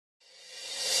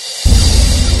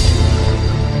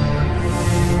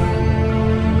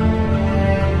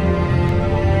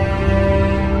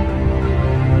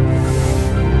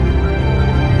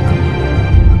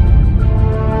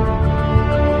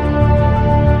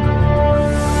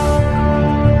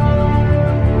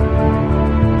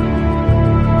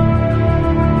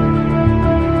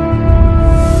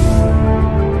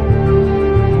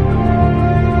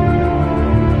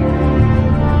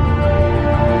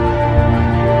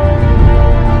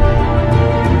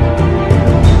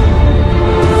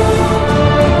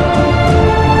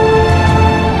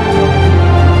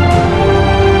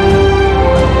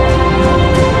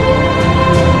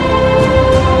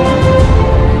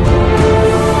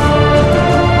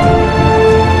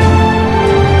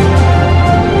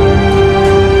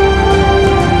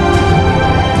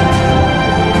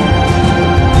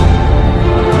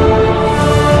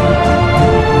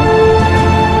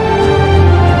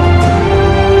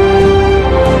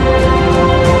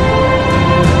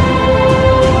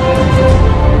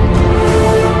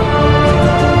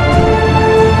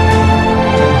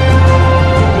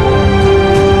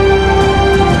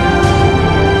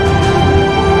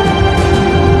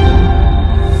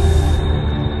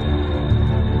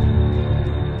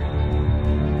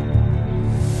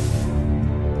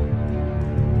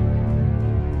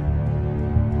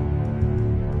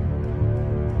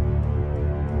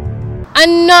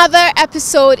Another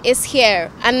episode is here,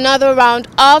 another round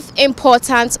of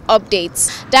important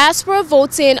updates. Diaspora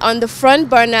voting on the front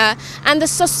burner and the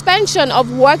suspension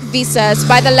of work visas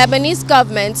by the Lebanese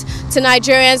government to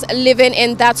Nigerians living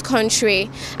in that country.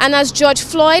 And as George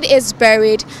Floyd is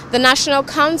buried, the National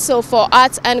Council for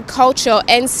Arts and Culture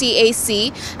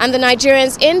 (NCAC) and the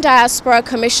Nigerians in Diaspora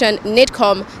Commission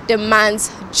 (NIDCOM) demands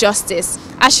justice.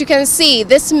 As you can see,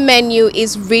 this menu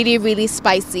is really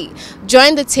spicy.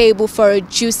 Join the table for a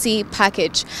juicy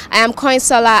package. I am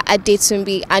Koinsola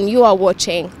Adetumbi and you are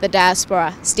watching The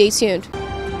Diaspora. Stay tuned.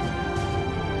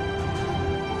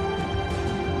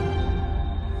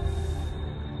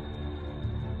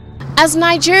 As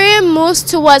Nigeria moves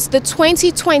towards the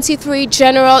 2023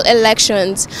 general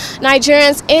elections,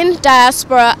 Nigerians in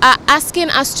diaspora are asking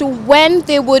as to when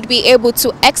they would be able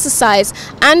to exercise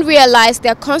and realize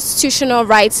their constitutional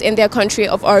rights in their country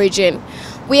of origin.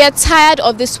 We are tired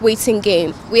of this waiting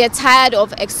game. We are tired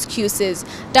of excuses.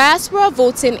 Diaspora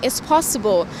voting is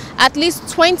possible. At least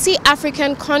 20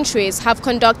 African countries have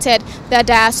conducted their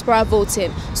diaspora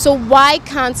voting. So why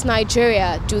can't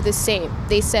Nigeria do the same?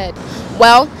 They said.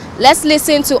 Well, let's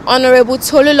listen to Honorable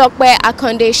Tolulokpe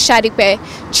Akonde Shadipe,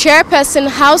 Chairperson,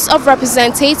 House of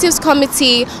Representatives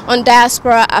Committee on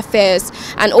Diaspora Affairs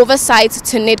and Oversight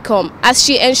to NIDCOM, as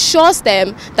she ensures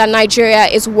them that Nigeria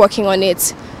is working on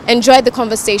it. Enjoy the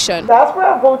conversation.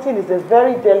 Diaspora voting is a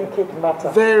very delicate matter.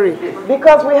 Very.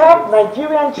 Because we have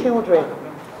Nigerian children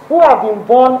who have been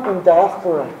born in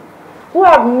diaspora, who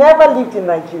have never lived in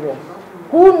Nigeria,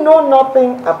 who know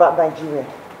nothing about Nigeria.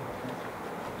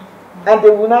 And they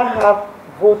will not have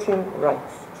voting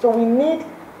rights. So we need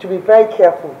to be very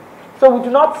careful. So we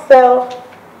do not sell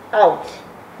out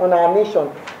on our nation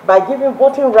by giving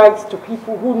voting rights to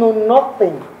people who know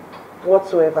nothing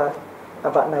whatsoever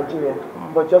about Nigeria,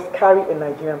 but just carry a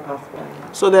Nigerian passport.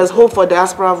 So there's hope for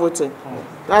diaspora voting.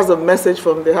 That's the message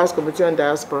from the House Committee on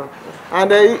Diaspora.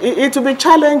 And it will be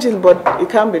challenging, but it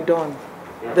can be done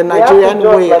the Nigerian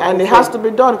way, like, and it has to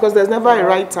be done because there's never a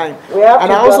right time.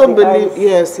 And I also believe,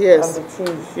 yes,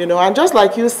 you know, and just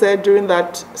like you said during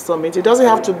that summit, it doesn't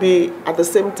have to be at the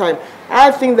same time. I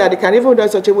think that it can even be done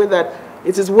in such a way that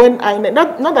it is when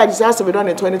not that it has to be done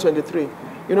in 2023.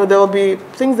 You know, there will be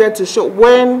things there to show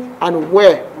when and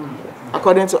where,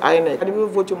 according to INEC. And if you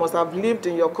vote, you must have lived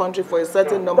in your country for a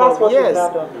certain number of years.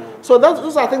 So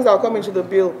those are things that will come into the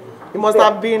bill. You must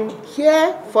have been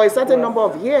here for a certain number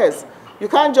of years. You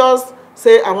can't just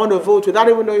say, I want to vote without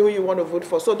even knowing who you want to vote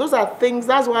for. So those are things,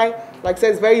 that's why, like I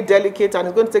said, it's very delicate and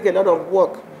it's going to take a lot of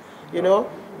work, you know.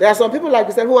 There are some people, like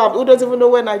you said, who don't even know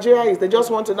where Nigeria is. They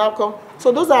just want to now come.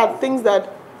 So those are things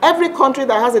that every country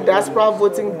that has a diaspora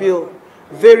voting bill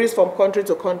varies from country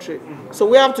to country. So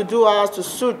we have to do ours to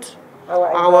suit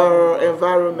our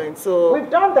environment. So we've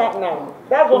done that now.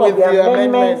 That's one of the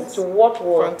amendments to what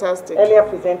was earlier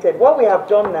presented. What we have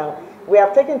done now, we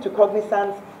have taken into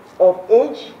cognizance of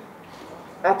age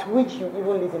at which you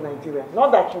even live in Nigeria.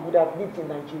 Not that you would have lived in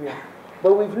Nigeria,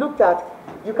 but we've looked at,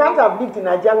 you can't have lived in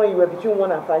Nigeria when you were between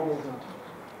 1 and 5 years old,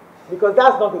 because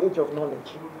that's not the age of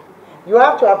knowledge. You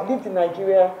have to have lived in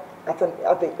Nigeria at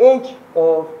the age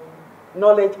of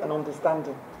knowledge and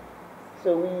understanding.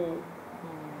 So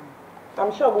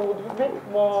I'm sure we would make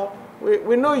more.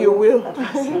 We know you will.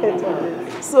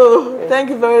 So thank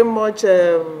you very much,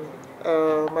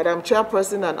 Madam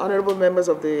Chairperson and honorable members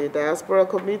of the Diaspora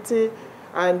Committee.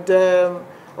 And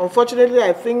unfortunately,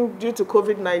 I think due to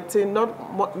COVID-19,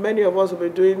 not many of us will be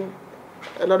doing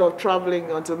a lot of traveling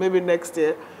until maybe next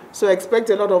year. So expect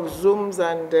a lot of Zooms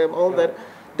and all that.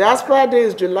 Diaspora Day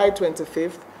is July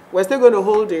 25th. We're still going to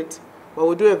hold it, but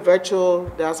we'll do a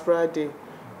virtual Diaspora Day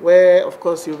where, of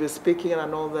course, you'll be speaking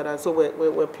and all that. And so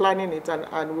we're planning it,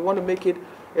 and we want to make it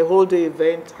a whole day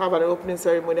event, have an opening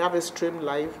ceremony, have a stream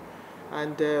live,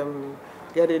 and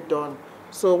get it done.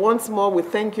 So once more, we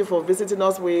thank you for visiting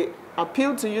us. We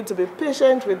appeal to you to be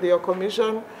patient with your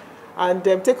commission and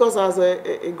take us as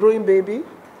a growing baby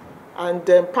and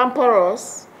pamper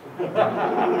us,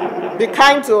 be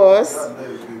kind to us.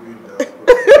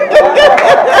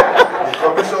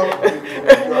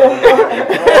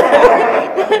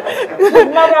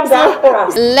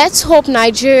 Let's hope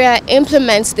Nigeria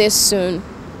implements this soon.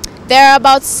 There are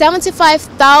about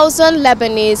 75,000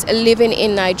 Lebanese living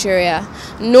in Nigeria,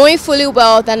 knowing fully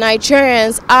well that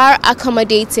Nigerians are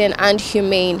accommodating and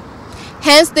humane.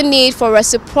 Hence the need for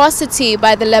reciprocity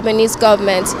by the Lebanese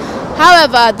government.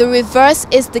 However, the reverse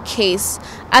is the case,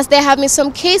 as there have been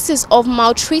some cases of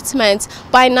maltreatment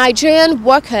by Nigerian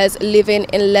workers living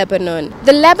in Lebanon.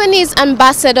 The Lebanese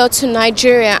ambassador to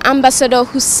Nigeria, Ambassador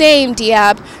Hussein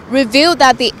Diab, revealed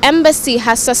that the embassy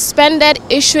has suspended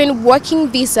issuing working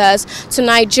visas to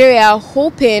Nigeria,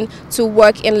 hoping to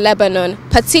work in Lebanon,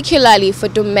 particularly for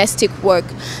domestic work.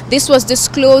 This was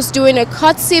disclosed during a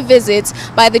courtesy visit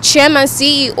by the chairman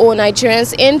CEO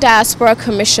Nigerians in Diaspora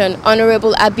Commission,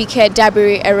 Honorable Abike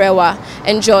Dabiri Erewa.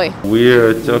 Enjoy. We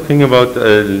are talking about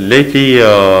lately,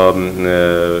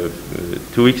 2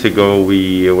 weeks ago,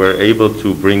 we were able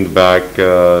to bring back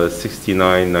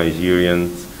 69 Nigerian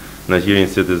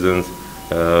citizens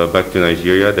back to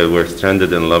Nigeria that were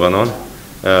stranded in Lebanon.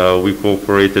 We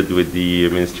cooperated with the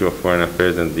Ministry of Foreign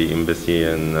Affairs and the embassy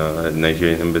and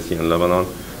Nigerian embassy in Lebanon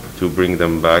to bring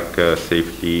them back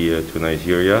safely to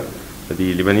Nigeria.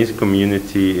 The Lebanese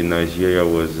community in Nigeria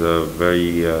was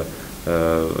very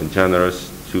generous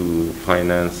to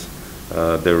finance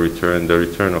the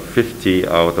return of 50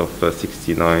 out of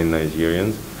 69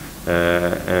 Nigerians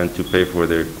and to pay for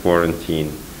their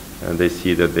quarantine. And they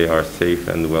see that they are safe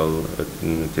and well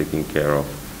taken care of.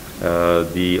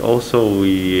 The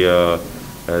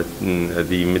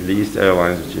Middle East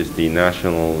Airlines, which is the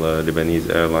national Lebanese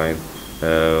airline,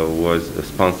 was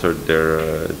sponsored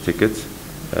their tickets,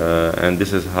 and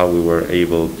this is how we were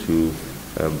able to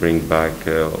bring back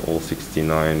all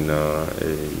 69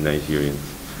 Nigerians.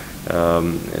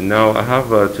 Now I have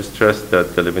to stress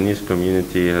that the Lebanese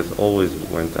community has always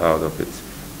went out of its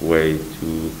way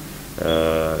to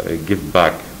give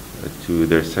back to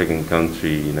their second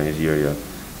country, Nigeria,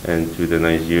 and to the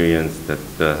Nigerians that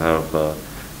have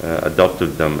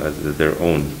adopted them as their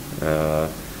own.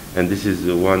 And this is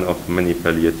one of many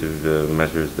palliative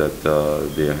measures that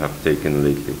they have taken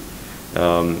lately.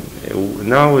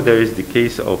 Now there is the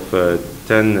case of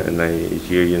 10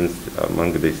 Nigerians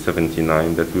among the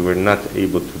 79 that we were not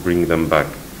able to bring them back.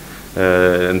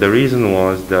 And the reason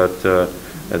was that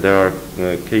there are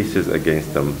cases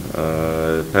against them,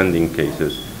 pending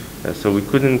cases. So we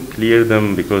couldn't clear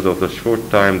them because of the short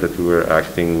time that we were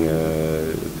acting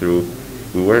through.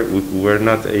 We were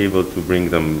not able to bring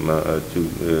them, to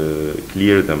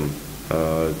clear them,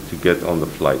 to get on the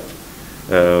flight.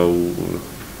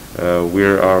 We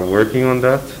are working on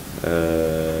that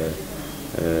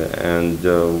and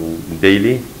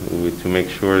daily to make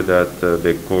sure that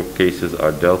the court cases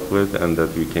are dealt with and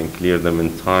that we can clear them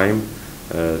in time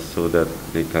so that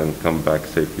they can come back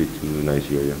safely to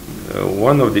Nigeria.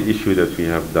 One of the issues that we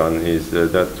have done is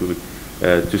that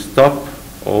to stop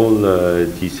all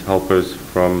these helpers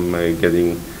from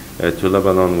getting to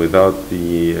Lebanon without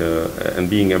and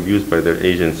being abused by their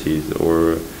agencies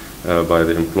or by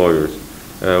the employers.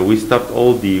 We stopped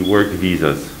all the work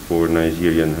visas for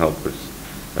Nigerian helpers.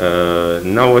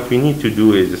 Now what we need to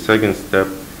do is the second step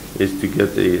is to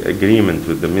get an agreement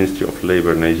with the Ministry of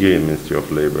Labor, Nigerian Ministry of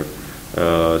Labor,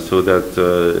 so that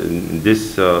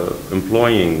this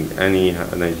employing any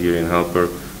Nigerian helper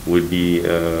would be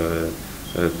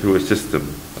through a system.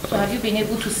 So have you been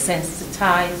able to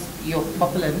sensitize your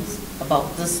populace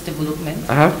about this development?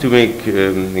 I have to make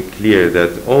clear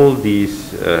that all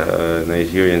these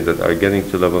Nigerians that are getting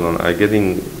to Lebanon are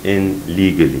getting in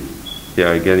legally. They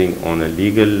are getting on a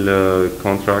legal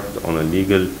contract, on a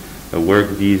legal work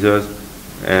visas,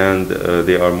 and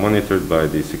they are monitored by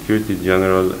the Secretary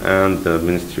General and the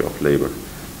Ministry of Labor.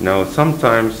 Now,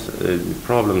 sometimes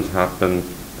problems happen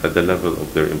at the level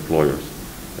of their employers.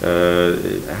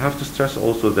 I have to stress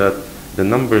also that the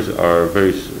numbers are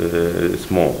very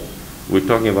small. We're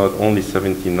talking about only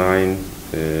 79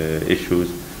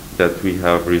 issues that we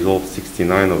have resolved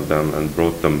 69 of them and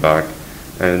brought them back,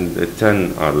 and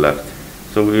 10 are left.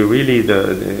 So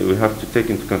we have to take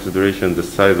into consideration the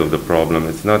size of the problem.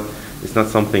 It's not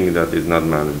something that is not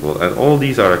manageable. And all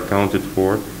these are accounted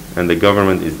for, and the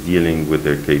government is dealing with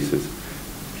their cases.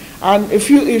 And a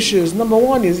few issues. Number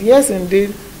one is, yes,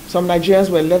 indeed, some Nigerians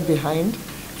were left behind.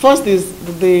 First is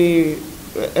the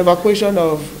evacuation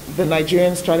of the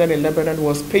Nigerians stranded in Lebanon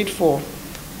was paid for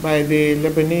by the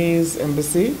Lebanese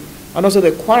embassy, and also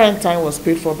the quarantine was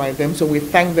paid for by them, so we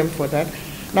thank them for that.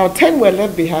 Now 10 were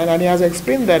left behind, and he has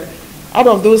explained that out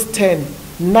of those 10,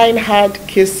 9 had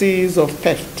cases of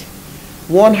theft,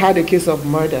 1 had a case of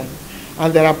murder,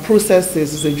 and there are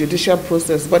processes, it's a judicial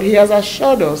process, but he has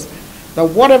assured us that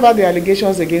whatever the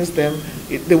allegations against them,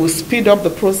 they will speed up the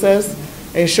process,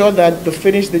 ensure that they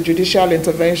finish the judicial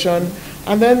intervention,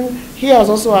 and then he has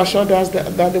also assured us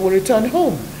that they will return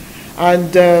home.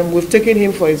 And we've taken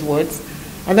him for his words.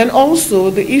 And then also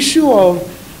the issue of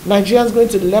Nigerians going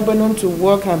to Lebanon to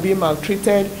work and being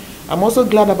maltreated. I'm also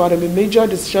glad about a major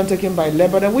decision taken by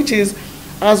Lebanon, which is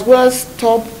as well as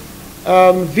stop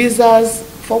visas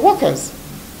for workers.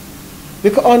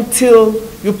 Because until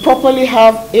you properly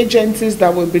have agencies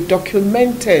that will be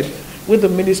documented with the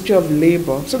Ministry of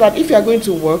Labor, so that if you are going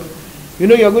to work, you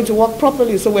know you're going to work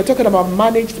properly. So we're talking about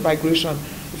managed migration.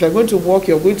 If you're going to work,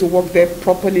 you're going to work there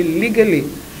properly, legally.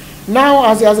 Now,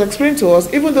 as he has explained to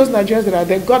us, even those Nigerians that are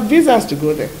there got visas to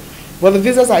go there. But the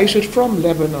visas are issued from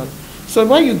Lebanon. So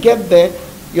when you get there,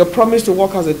 you're promised to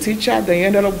work as a teacher, then you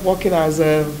ended up working as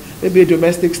maybe a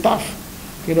domestic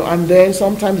staff, you know, and then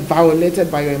sometimes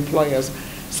violated by your employers.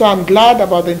 So I'm glad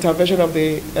about the intervention of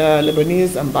the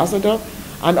Lebanese ambassador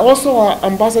and also our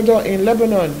ambassador in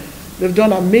Lebanon. They've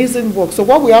done amazing work. So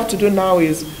what we have to do now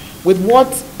is, with what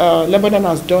Lebanon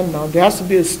has done now, there has to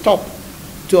be a stop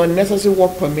to unnecessary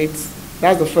work permits.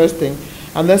 That's the first thing.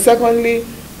 And then secondly,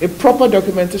 a proper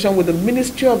documentation with the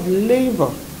Ministry of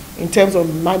Labor in terms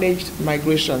of managed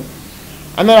migration.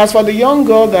 And then as for the young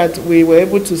girl that we were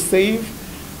able to save,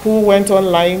 who went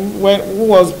online, who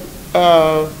was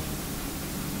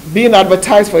being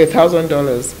advertised for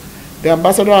 $1,000, the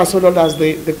ambassador has told us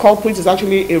the culprit is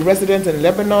actually a resident in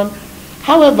Lebanon.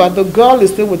 However, the girl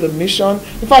is still with the mission.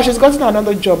 In fact, she's gotten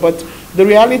another job, but the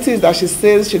reality is that she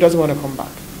says she doesn't want to come back.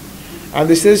 And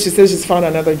she says she's found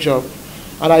another job.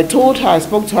 And I told her, I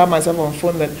spoke to her myself on the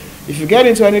phone, that if you get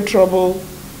into any trouble,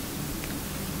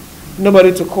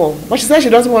 nobody to call. But she said she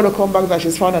doesn't want to come back, that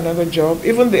she's found another job.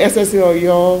 Even the SSA or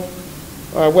your,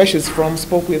 where she's from,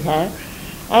 spoke with her.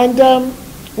 And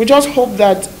we just hope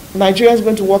that Nigerians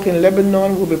going to work in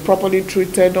Lebanon will be properly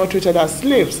treated, not treated as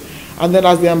slaves. And then,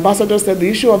 as the ambassador said, the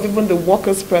issue of even the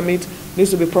workers' permit needs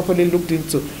to be properly looked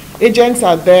into. Agents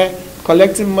are there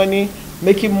collecting money,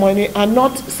 making money, and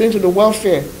not seeing to the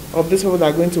welfare of these people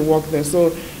that are going to work there.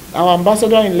 So our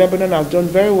ambassador in Lebanon has done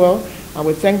very well, and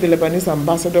we thank the Lebanese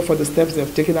ambassador for the steps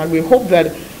they've taken. And we hope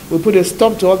that we put a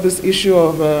stop to all this issue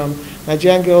of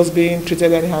Nigerian girls being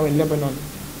treated anyhow in Lebanon.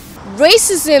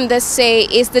 Racism, they say,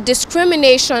 is the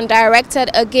discrimination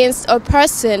directed against a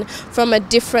person from a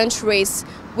different race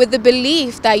with the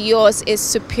belief that yours is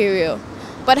superior.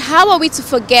 But how are we to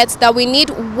forget that we need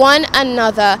one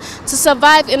another to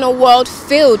survive in a world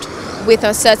filled with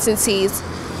uncertainties?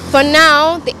 For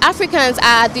now, the Africans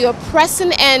are at the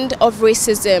oppressing end of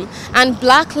racism, and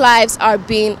black lives are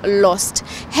being lost,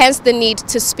 hence the need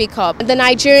to speak up. The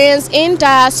Nigerians in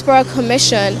Diaspora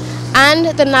Commission and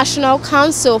the National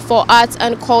Council for Arts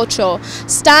and Culture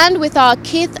stand with our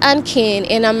kith and kin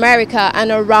in America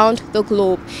and around the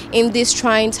globe in these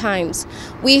trying times.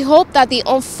 We hope that the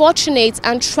unfortunate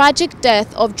and tragic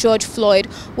death of George Floyd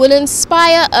will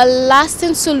inspire a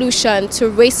lasting solution to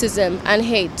racism and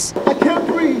hate. I can't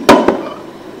breathe.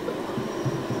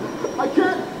 I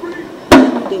can't breathe.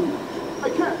 I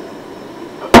can't.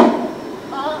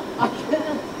 I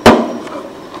can't.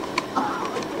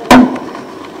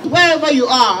 Wherever you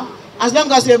are, as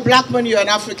long as you're a black man, you're an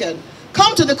African.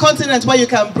 Come to the continent where you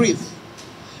can breathe.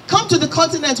 Come to the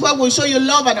continent where we'll show you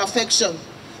love and affection.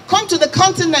 Come to the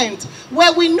continent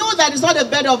where we know that it's not a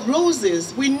bed of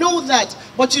roses. We know that,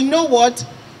 but you know what?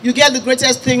 You get the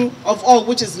greatest thing of all,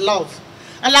 which is love.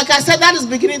 And like I said, that is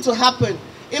beginning to happen.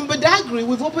 In Badagry,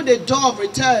 we've opened a door of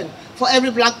return for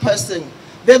every black person.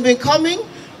 They've been coming.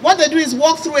 What they do is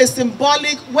walk through a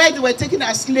symbolic, where they were taken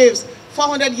as slaves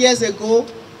 400 years ago.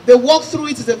 They walk through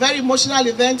it. It's a very emotional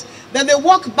event. Then they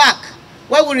walk back,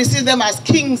 where we receive them as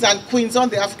kings and queens on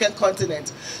the African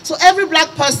continent. So every black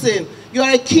person, you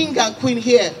are a king and queen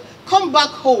here. Come back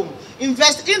home.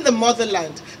 Invest in the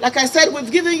motherland. Like I said,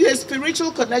 we've given you a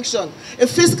spiritual connection, a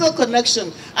physical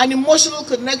connection, an emotional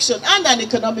connection, and an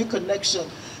economic connection.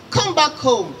 Come back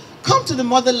home. Come to the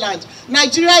motherland.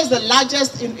 Nigeria is the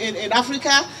largest in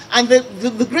Africa, and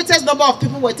the greatest number of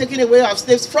people were taken away as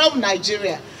slaves from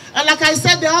Nigeria. And like I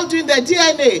said, they're all doing their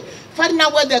DNA, finding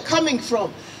out where they're coming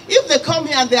from. If they come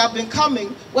here and they have been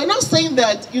coming, we're not saying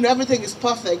that everything is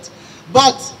perfect,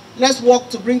 but let's work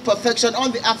to bring perfection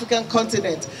on the African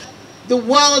continent. The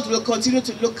world will continue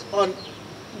to look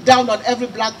down on every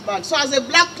black man. So as a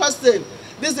black person,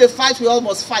 this is a fight we all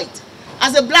must fight.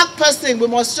 As a black person, we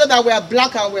must show that we are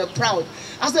black and we're proud.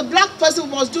 As a black person, we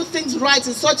must do things right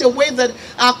in such a way that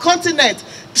our continent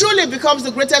truly becomes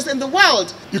the greatest in the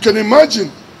world. You can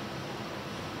imagine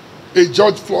a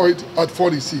George Floyd at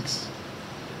 46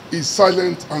 is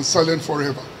silent and silent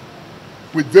forever.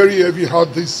 With very heavy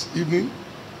heart this evening,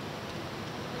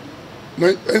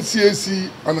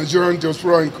 NCAC and Nigerian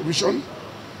Diaspora Commission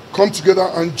come together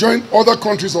and join other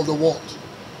countries of the world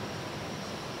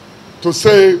to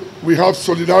say we have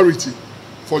solidarity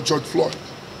for George Floyd.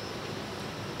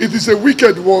 It is a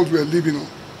wicked world we are living on,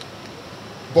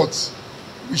 but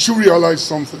we should realize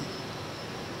something.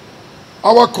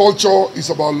 Our culture is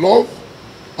about love,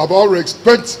 about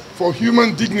respect for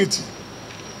human dignity.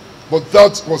 But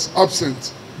that was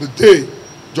absent the day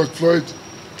George Floyd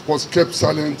was kept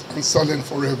silent and silent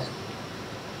forever.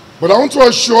 But I want to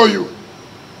assure you,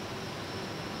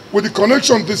 with the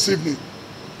connection this evening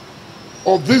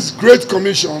of this great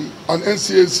commission and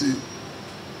NCAC,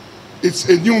 it's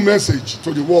a new message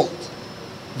to the world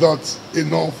that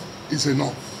enough is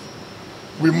enough.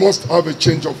 We must have a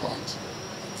change of heart.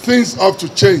 Things have to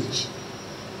change.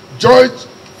 George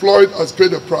Floyd has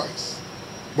paid a price,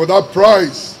 but that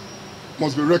price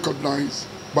must be recognized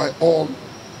by all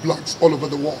blacks all over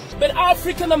the world. But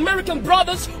African American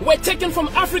brothers were taken from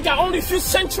Africa only a few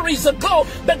centuries ago,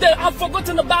 but they have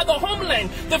forgotten about the homeland.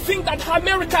 They think that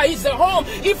America is their home.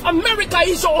 If America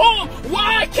is your home,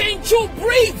 why can't you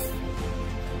breathe?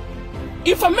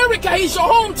 If America is your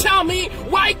home, tell me,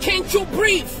 why can't you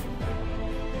breathe?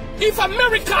 If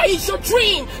America is your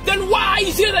dream, then why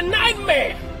is it a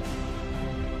nightmare?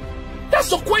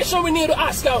 That's the question we need to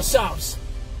ask ourselves.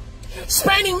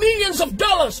 Spending millions of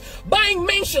dollars buying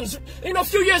mansions. A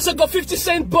few years ago, 50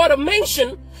 Cent bought a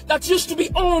mansion that used to be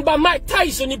owned by Mike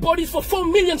Tyson. He bought it for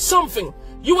 $4 million something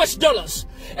US dollars.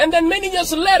 And then many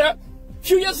years later,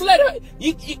 few years later,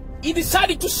 he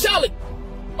decided to sell it.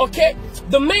 Okay?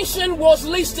 The mansion was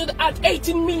listed at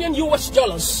 18 million US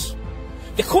dollars.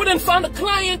 They couldn't find a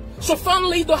client, so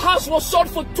finally the house was sold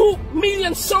for 2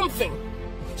 million something.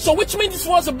 So which means this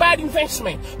was a bad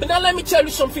investment. But now let me tell you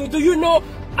something. Do you know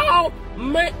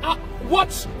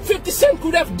what 50 Cent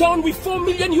could have done with 4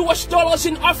 million US dollars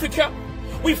in Africa?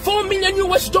 With 4 million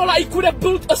US dollars, he could have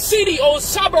built a city or a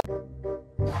suburb.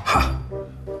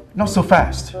 Not so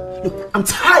fast. Look, I'm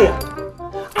tired.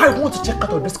 I want to check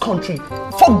out of this country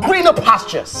for greener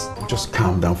pastures. Just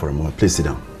calm down for a moment. Please sit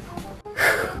down.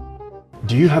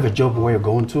 Do you have a job where you're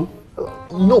going to?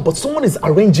 No, but someone is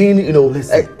arranging,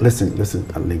 Listen,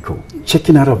 Aliko.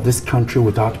 Checking out of this country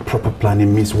without proper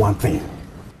planning means one thing.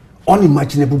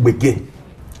 Unimaginable begin.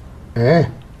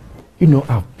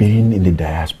 I've been in the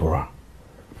diaspora,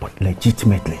 but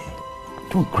legitimately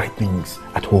doing great things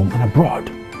at home and abroad.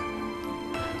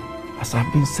 As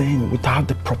I've been saying, without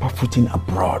the proper footing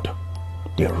abroad,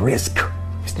 the risk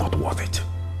is not worth it.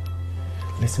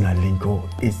 Listen, Alinko,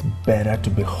 it's better to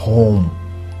be home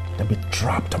than be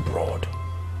trapped abroad,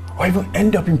 or even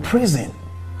end up in prison.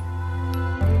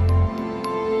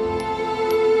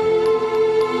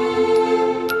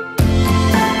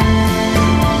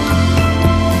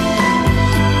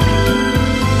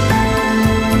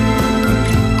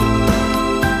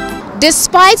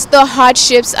 Despite the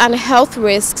hardships and health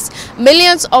risks,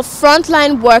 millions of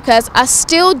frontline workers are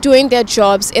still doing their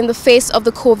jobs in the face of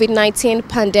the COVID-19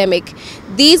 pandemic.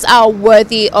 These are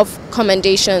worthy of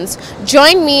commendations.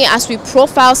 Join me as we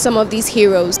profile some of these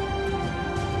heroes.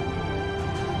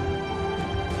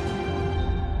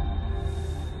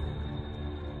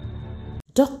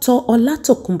 Dr.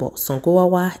 Olatokunbo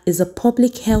Songowawa is a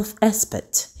public health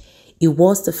expert. He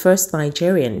was the first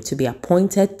Nigerian to be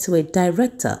appointed to a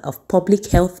Director of Public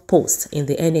Health post in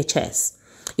the NHS.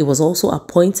 He was also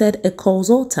appointed a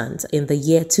consultant in the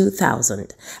year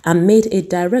 2000 and made a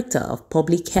Director of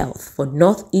Public Health for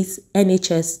Northeast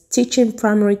NHS Teaching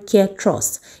Primary Care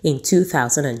Trust in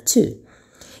 2002.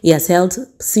 He has held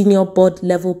senior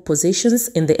board-level positions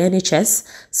in the NHS,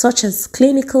 such as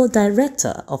Clinical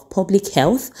Director of Public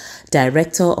Health,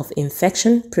 Director of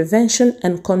Infection Prevention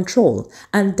and Control,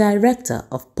 and Director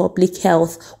of Public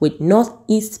Health with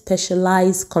Northeast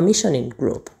Specialized Commissioning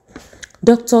Group.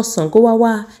 Dr.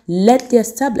 Songowawa led the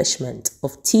establishment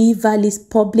of T-Valley's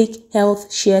Public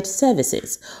Health Shared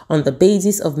Services on the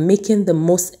basis of making the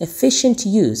most efficient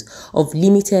use of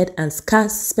limited and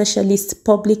scarce specialist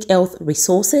public health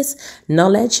resources,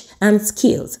 knowledge, and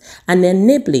skills, and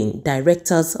enabling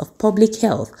directors of public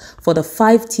health for the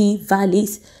 5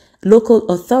 T-Valleys local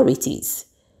authorities.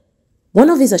 One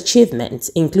of his achievements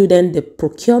included the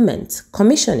procurement,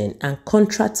 commissioning, and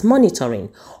contract monitoring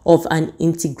of an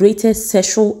integrated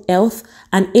sexual health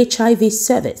and HIV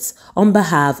service on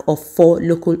behalf of 4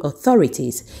 local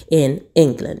authorities in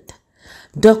England.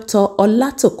 Dr.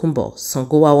 Olatokunbo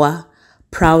Songowawa,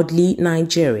 proudly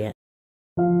Nigerian.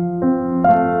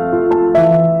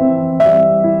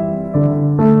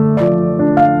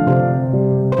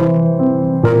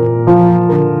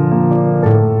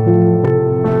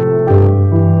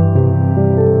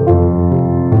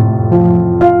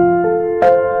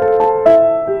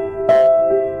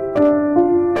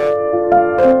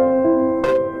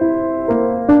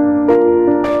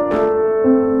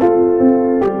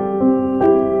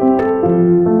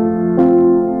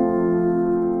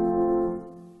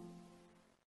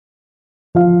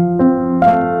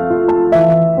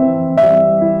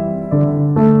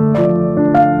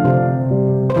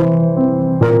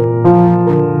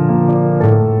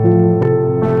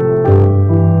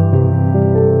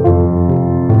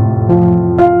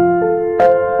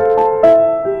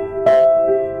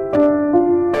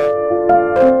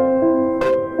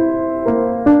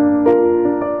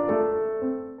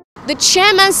 The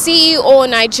Chairman CEO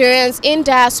Nigerians in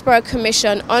Diaspora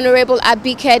Commission, Honorable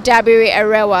Abike Dabiri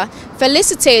Erewa,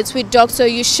 felicitates with Dr.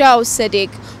 Yushau Sadiq,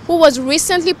 who was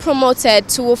recently promoted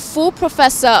to a full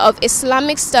professor of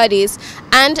Islamic Studies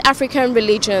and African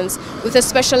Religions with a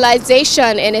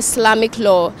specialization in Islamic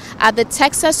law at the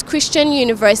Texas Christian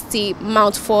University,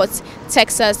 Mount Fort,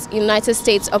 Texas, United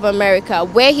States of America,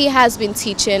 where he has been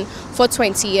teaching for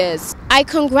 20 years. I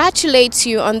congratulate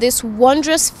you on this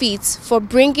wondrous feat for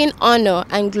bringing honor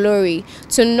and glory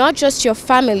to not just your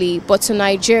family, but to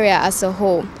Nigeria as a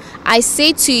whole. I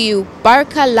say to you,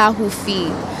 Barakallahu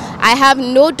fi. I have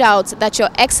no doubt that your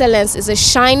excellence is a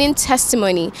shining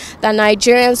testimony that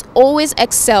Nigerians always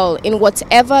excel in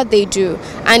whatever they do,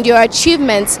 and your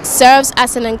achievements serves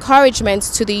as an encouragement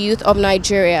to the youth of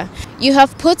Nigeria. You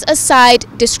have put aside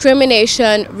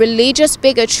discrimination, religious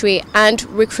bigotry, and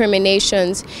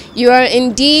recriminations. You are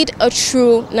indeed a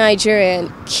true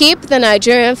Nigerian. Keep the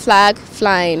Nigerian flag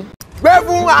flying.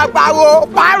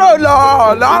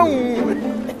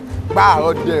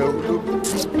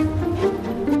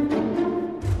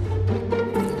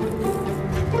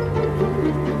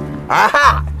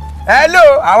 Aha!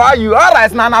 Hello, how are you? All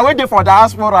right, now I wait for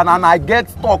Diaspora and I get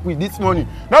stuck with this money.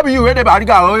 No be you wait the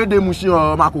bariga or the mushi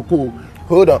or makoko.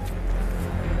 Hold up.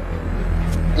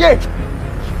 Yeah.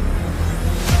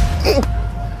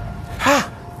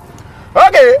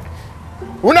 Okay.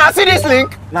 Una see this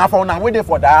link? Now for una wait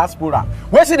for Diaspora.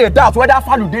 Where see the doubt whether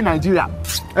follow dey Nigeria?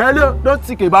 Hello, don't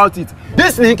think about it.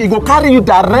 This link, it go carry you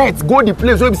direct, go the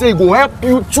place where we say it go help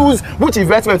you choose which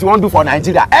investment you want to do for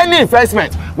Nigeria. Any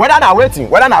investment, whether na waiting,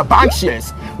 whether na bank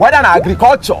shares, whether na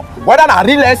agriculture, whether na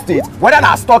real estate, whether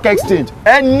na stock exchange,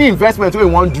 any investment you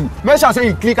want to do, make sure say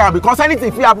you click on, because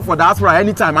anything fit happen for Diaspora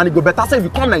anytime, and it go better say if you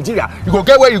come Nigeria, you go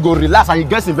get where you go relax and you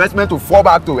get investment to fall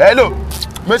back to. Hello,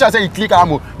 make sure say you click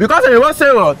on, because you won't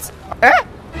say what? Eh?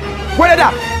 Where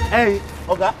that? Hey,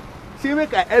 okay. See,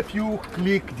 make I help you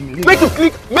click the link. Make you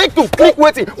click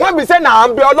waiting. When we say now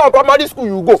I'm along primary school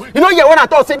you go. You know here when I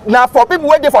talk say now for people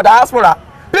waiting for Diaspora.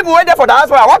 People waiting for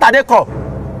Diaspora, what are they called?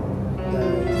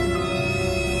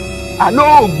 I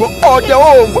know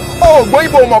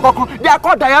they are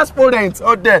called diasporans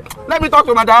out there. Let me talk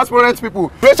to my diasporans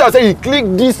people. Make sure say you click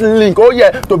this link, oh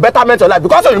yeah, to betterment your life.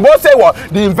 Because you both say what?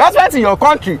 The investment in your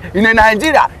country, in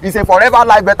Nigeria, is a forever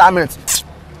life betterment.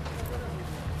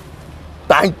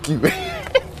 Thank you.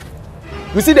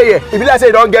 You see the here. If you like say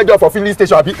you don't get job for filling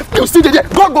station, you see the here.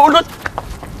 Go. Look.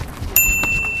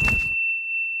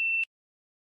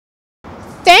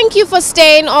 Thank you for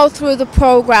staying all through the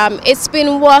program. It's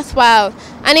been worthwhile.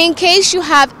 And in case you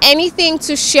have anything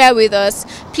to share with us,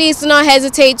 please do not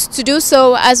hesitate to do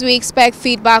so, as we expect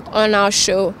feedback on our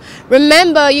show.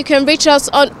 Remember, you can reach us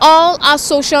on all our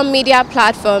social media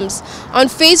platforms. On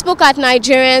Facebook at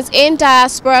Nigerians in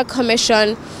Diaspora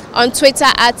Commission, on Twitter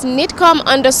at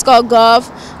nidcom_gov,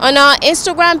 on our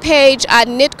Instagram page at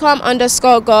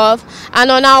nidcom_gov, and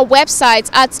on our website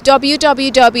at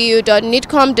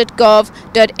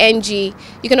www.nidcom.gov.ng.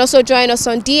 You can also join us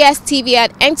on DSTV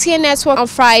at NTA Network on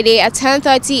Friday at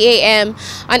 10:30 a.m,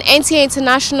 on NTA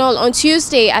International on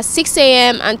Tuesday at 6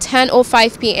 a.m. and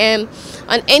 10:05 p.m,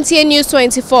 on NTA News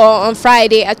 24 on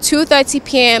Friday at 2:30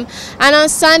 p.m, and on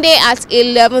Sunday at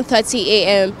 11:30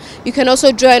 a.m. You can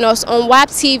also join us on WAP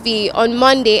TV on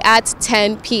Monday at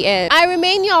 10 p.m. I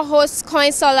remain your host,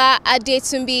 Koinsola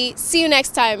Adetumbi. See you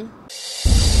next time.